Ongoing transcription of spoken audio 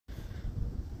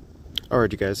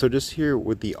Alright you guys, so just here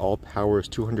with the ALLPOWERS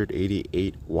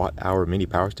 288 watt hour mini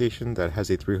power station that has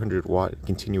a 300 watt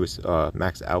continuous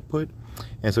max output.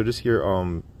 And so just here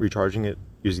recharging it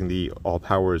using the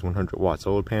ALLPOWERS 100 watt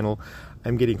solar panel.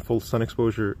 I'm getting full sun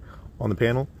exposure on the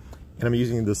panel, and I'm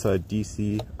using this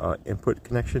DC input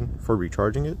connection for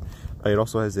recharging it. It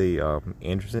also has a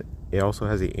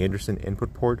Anderson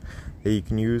input port that you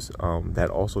can use. That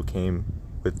also came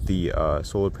with the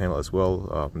solar panel as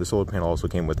well. The solar panel also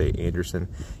came with a Anderson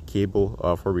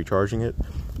cable for recharging it,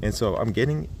 and so I'm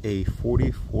getting a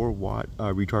 44 watt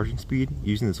recharging speed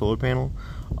using the solar panel.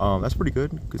 That's pretty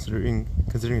good considering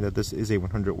that this is a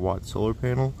 100 watt solar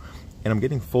panel, and I'm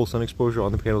getting full sun exposure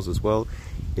on the panels as well.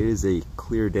 It is a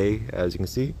clear day, as you can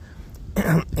see.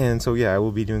 And so yeah, I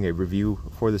will be doing a review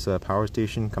for this power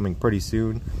station coming pretty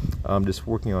soon. I'm just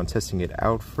working on testing it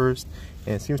out first,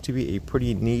 and it seems to be a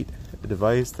pretty neat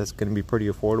device that's going to be pretty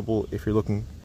affordable if you're looking